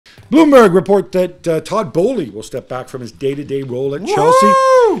Bloomberg report that Todd Boehly will step back from his day-to-day role at Chelsea.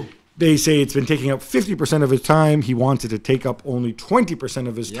 They say it's been taking up 50% of his time. He wanted to take up only 20%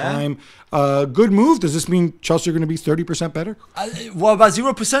 of his time. Good move. Does this mean Chelsea are going to be 30% better? What about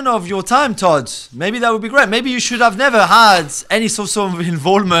 0% of your time, Todd? Maybe that would be great. Maybe you should have never had any sort of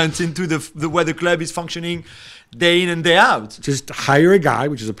involvement into the way the club is functioning day in and day out. Just hire a guy,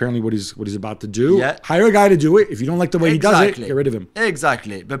 which is apparently what he's about to do. Yeah. Hire a guy to do it. If you don't like the way he does it, get rid of him.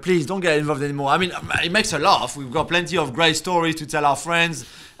 Exactly. But please don't get involved anymore. I mean, it makes a laugh. We've got plenty of great stories to tell our friends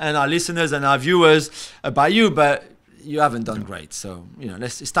and our listeners and our viewers about you, but you haven't done great. So,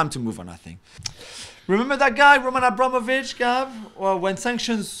 it's time to move on, I think. Remember that guy, Roman Abramovich, Gav? Well, when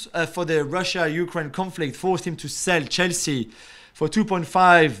sanctions for the Russia-Ukraine conflict forced him to sell Chelsea for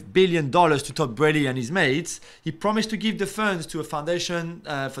 $2.5 billion to Todd Boehly and his mates, he promised to give the funds to a foundation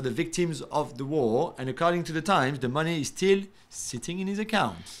for the victims of the war. And according to the Times, the money is still sitting in his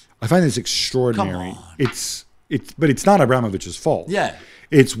account. I find this extraordinary. But it's not Abramovich's fault. Yeah.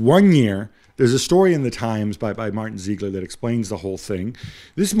 It's 1 year. There's a story in the Times by Martin Ziegler that explains the whole thing.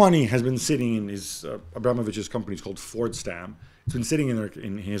 This money has been sitting in his Abramovich's company. It's called Fordstam. It's been sitting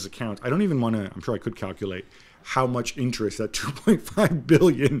in his account. I don't even want to. I'm sure I could calculate how much interest that 2.5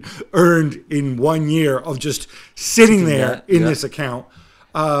 billion earned in 1 year of just sitting there in this account.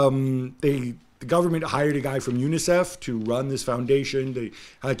 The government hired a guy from UNICEF to run this foundation. They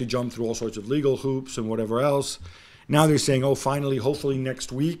had to jump through all sorts of legal hoops and whatever else. Now they're saying, oh, finally, hopefully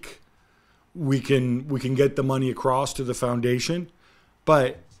next week we can get the money across to the foundation.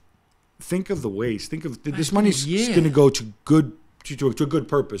 But think of the waste. Think of this money's going to go to a good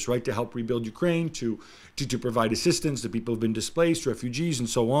purpose, right? To help rebuild Ukraine, to provide assistance to people who've been displaced, refugees, and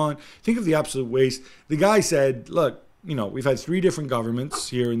so on. Think of the absolute waste. The guy said, look, we've had 3 different governments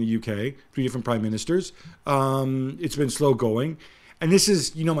here in the UK, 3 different prime ministers. It's been slow going. And this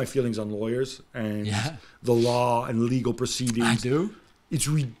is, my feelings on lawyers and the law and legal proceedings. I do. It's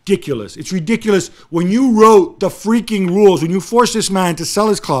ridiculous. It's ridiculous when you wrote the freaking rules, when you forced this man to sell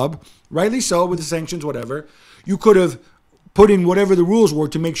his club, rightly so, with the sanctions, whatever, you could have put in whatever the rules were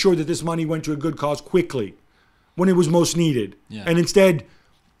to make sure that this money went to a good cause quickly when it was most needed. Yeah. And instead,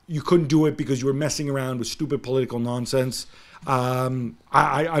 you couldn't do it because you were messing around with stupid political nonsense. I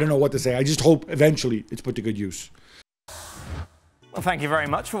don't know what to say. I just hope eventually it's put to good use. Well, thank you very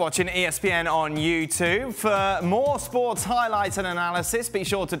much for watching ESPN on YouTube. For more sports highlights and analysis, be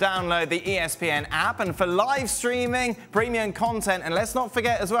sure to download the ESPN app. And for live streaming, premium content, and let's not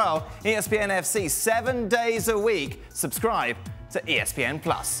forget as well, ESPN FC 7 days a week. Subscribe to ESPN+.